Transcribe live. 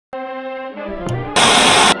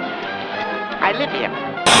I live here.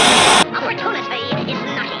 Opportunity is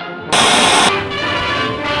nutty.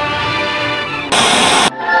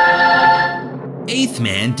 Eighth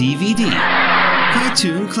Man DVD.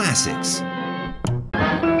 Cartoon Classics.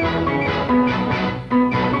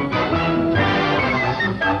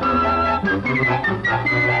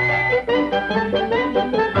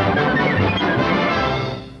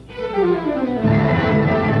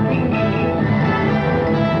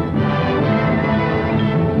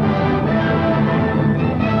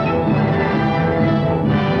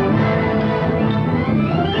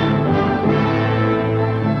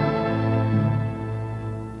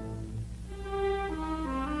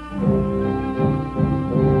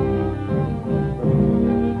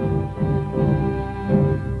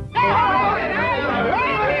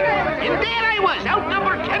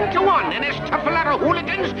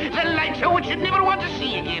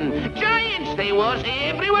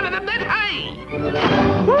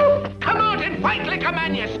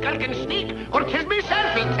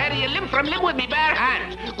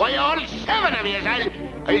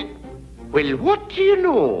 Well, what do you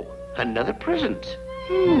know? Another present.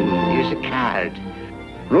 Here's a card.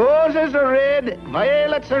 Roses are red,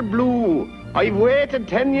 violets are blue. I've waited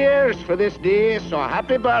 10 years for this day, so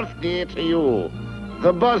happy birthday to you.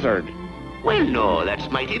 The Buzzard. Well, no, that's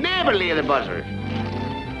mighty neighbourly of the Buzzard.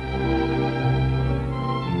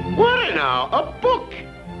 What now? A book.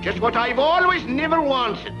 Just what I've always never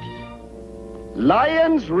wanted.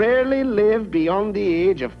 Lions rarely live beyond the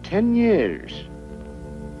age of 10 years.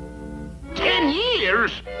 10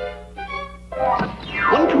 years?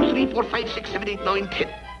 1, 2, 3, 4, 5, 6, 7, 8, 9, 10.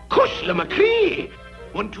 Cushla McCree!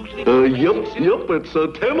 1, 2, 3, 4, 5, 6, 7, Yep, it's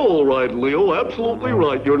 10 all right, Leo. Absolutely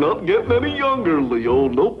right. You're not getting any younger, Leo.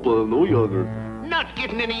 Nope, no younger. Not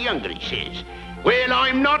getting any younger, he says. Well,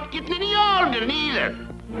 I'm not getting any older, neither.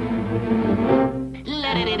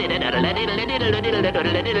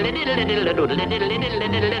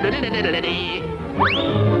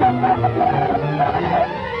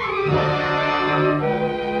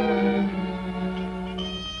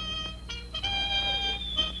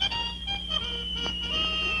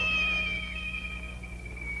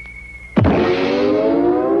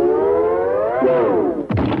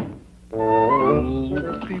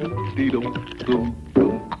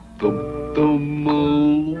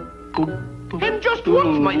 And just what,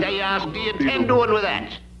 might I ask, do you intend doing with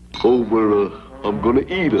that? Oh, I'm gonna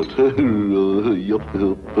eat it. Yep,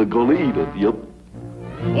 I'm gonna eat it, yep.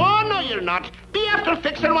 Oh, no, you're not. Be after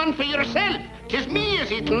fixing one for yourself. 'Tis me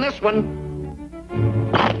is eating this one.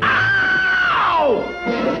 Ow!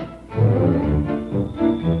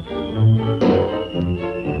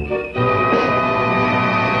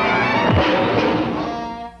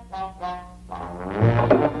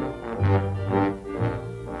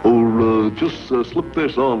 Just slip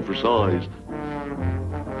this on for size.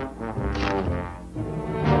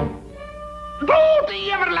 Oh,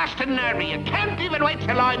 the everlasting nerve! You can't even wait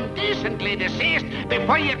till I'm decently deceased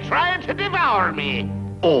before you try to devour me.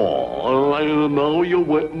 Oh, now you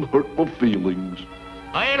went and hurt my feelings.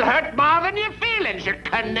 I'll hurt more than your feelings, you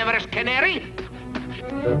carnivorous canary.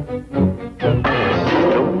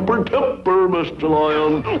 Temper, Mr.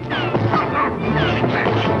 Lion.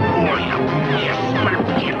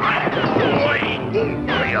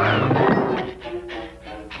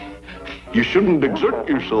 You shouldn't exert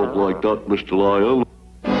yourself like that, Mr. Lion.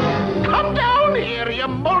 Come down here, you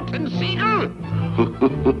molten seagull.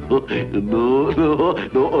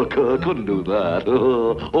 No, I couldn't do that.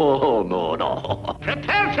 Oh, no.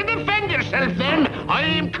 Prepare to defend yourself, then.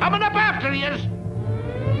 I'm coming up after you.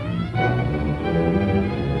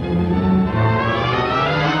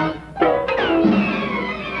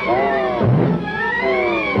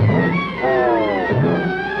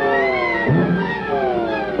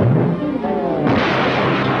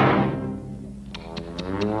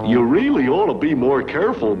 You really ought to be more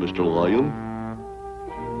careful, Mr. Lion.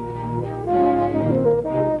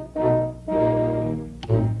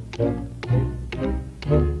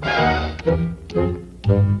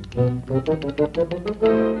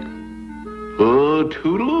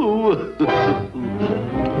 Toodaloo.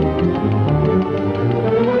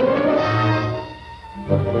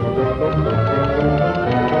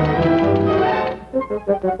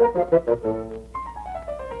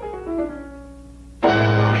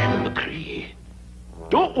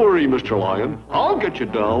 Don't worry, Mr. Lion. I'll get you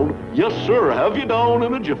down. Yes, sir. Have you down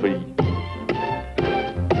in a jiffy.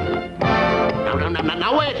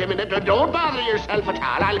 Now, wait a minute. Don't bother yourself at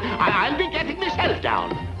all. I'll be getting myself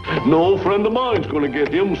down. No friend of mine's going to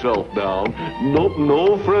get himself down.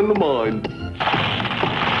 No friend of mine.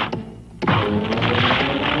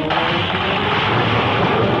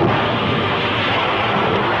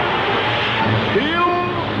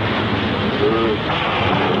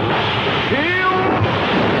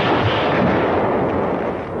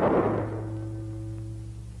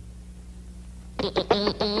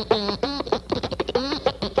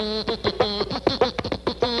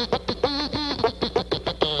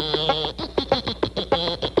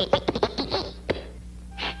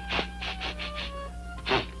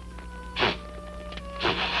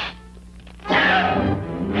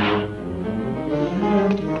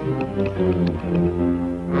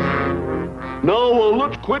 Now,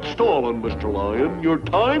 let's quit stalling, Mr. Lion. Your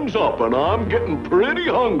time's up, and I'm getting pretty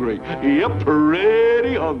hungry. Yep,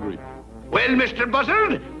 pretty hungry. Well, Mr.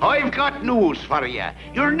 Buzzard, I've got news for you.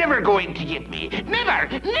 You're never going to get me. Never!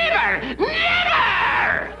 Never!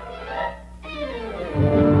 Never!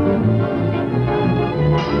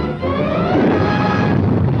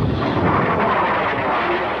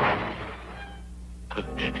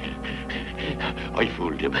 I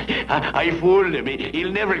fooled him. I fooled him.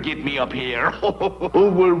 He'll never get me up here. Oh,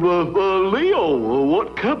 well, Leo,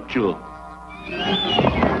 what kept you?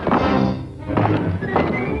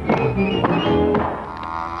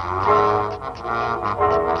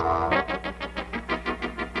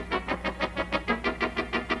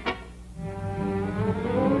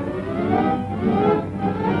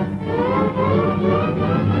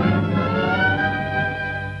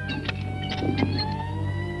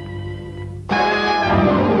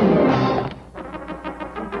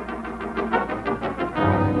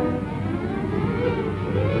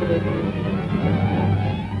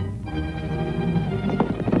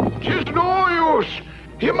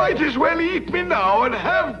 You might as well eat me now and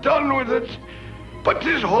have done with it. But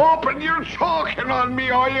 'tis hoping you're choking on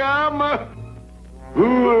me, I am.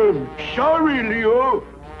 Sorry, Leo.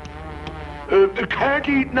 Can't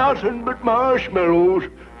eat nothing but marshmallows.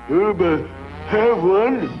 But have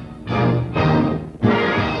one.